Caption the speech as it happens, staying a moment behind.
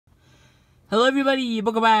Hello everybody,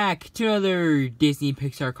 welcome back to another Disney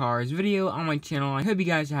Pixar Cars video on my channel. I hope you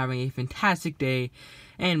guys are having a fantastic day,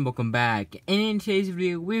 and welcome back. And in today's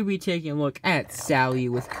video, we'll be taking a look at Sally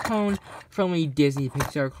with Cone from the Disney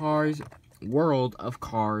Pixar Cars World of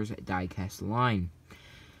Cars diecast line.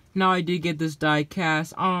 Now, I did get this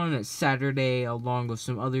diecast on Saturday along with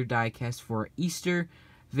some other diecasts for Easter.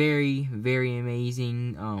 Very, very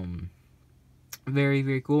amazing.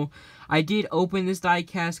 Very cool. I did open this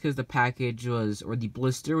diecast because the package was, or the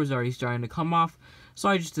blister was already starting to come off, so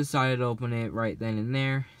I just decided to open it right then and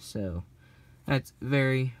there. So that's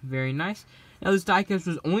very nice. Now, this diecast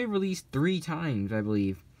was only released 3 times, I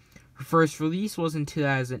believe. Her first release was in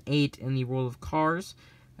 2008 in the World of Cars,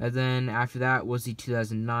 and then after that was the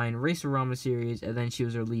 2009 Race-A-Rama series, and then she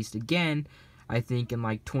was released again, I think, in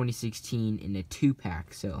like 2016 in a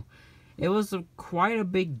 2-pack. So it was quite a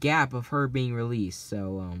big gap of her being released.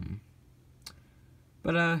 So,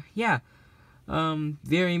 yeah.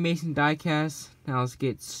 Very amazing diecast. Now let's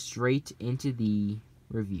get straight into the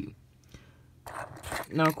review.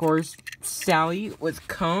 Now, of course, Sally with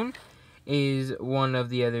Cone is one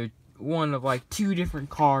of like 2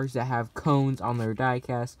 different cars that have cones on their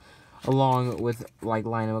diecast, along with like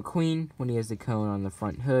Lionel McQueen when he has the cone on the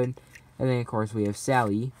front hood, and then of course we have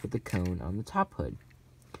Sally with the cone on the top hood.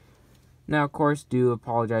 Now, of course, do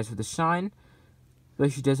apologize for the shine,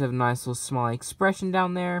 but she does have a nice little smiling expression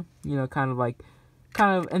down there. You know, kind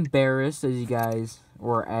of embarrassed, as you guys,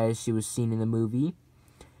 or as she was seen in the movie.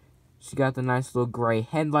 She got the nice little gray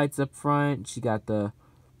headlights up front. She got the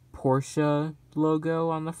Porsche logo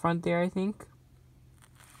on the front there, I think.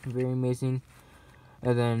 Very amazing.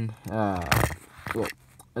 And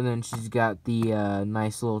then, she's got the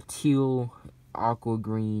nice little teal, aqua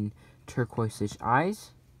green, turquoise-ish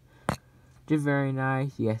eyes. Just very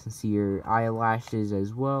nice. You guys can see her eyelashes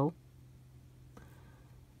as well.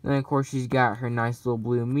 And then, of course, she's got her nice little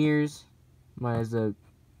blue mirrors. Mine has a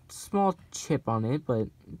small chip on it, but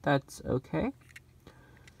that's okay.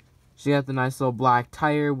 She got the nice little black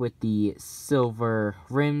tire with the silver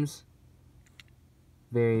rims.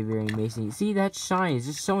 Very amazing. See, that shine is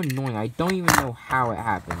just so annoying. I don't even know how it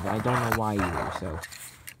happens. I don't know why either, so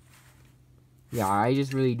yeah, I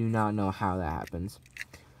just really do not know how that happens.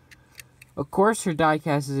 Of course, her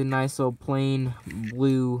diecast is a nice little plain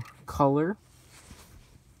blue color.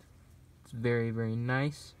 It's very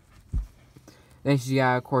nice. Then she's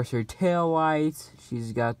got, of course, her tail lights.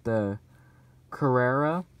 She's got the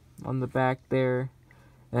Carrera on the back there.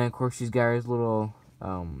 And, of course, she's got her little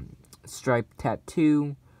striped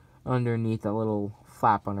tattoo underneath a little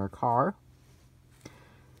flap on her car.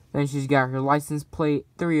 Then she's got her license plate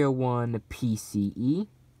 301 PCE,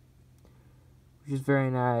 which is very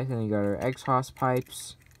nice. And then you got her exhaust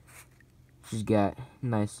pipes. She's got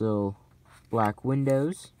nice little black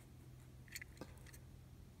windows.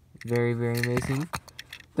 Very amazing.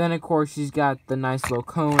 Then, of course, she's got the nice little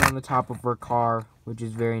cone on the top of her car, which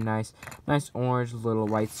is very nice. Nice orange little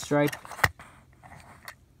white stripe.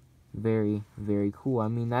 Very cool. I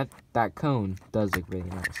mean, that cone does look really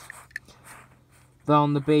nice. Then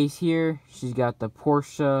on the base here, she's got the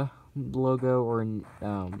Porsche logo or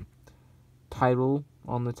title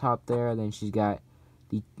on the top there. Then she's got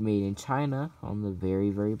the Made in China on the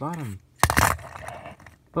very bottom.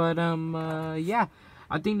 But yeah,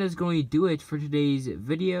 I think that's going to do it for today's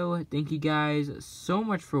video. Thank you guys so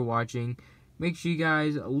much for watching. Make sure you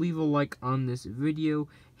guys leave a like on this video,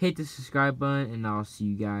 hit the subscribe button, and I'll see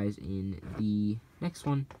you guys in the next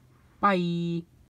one. Bye!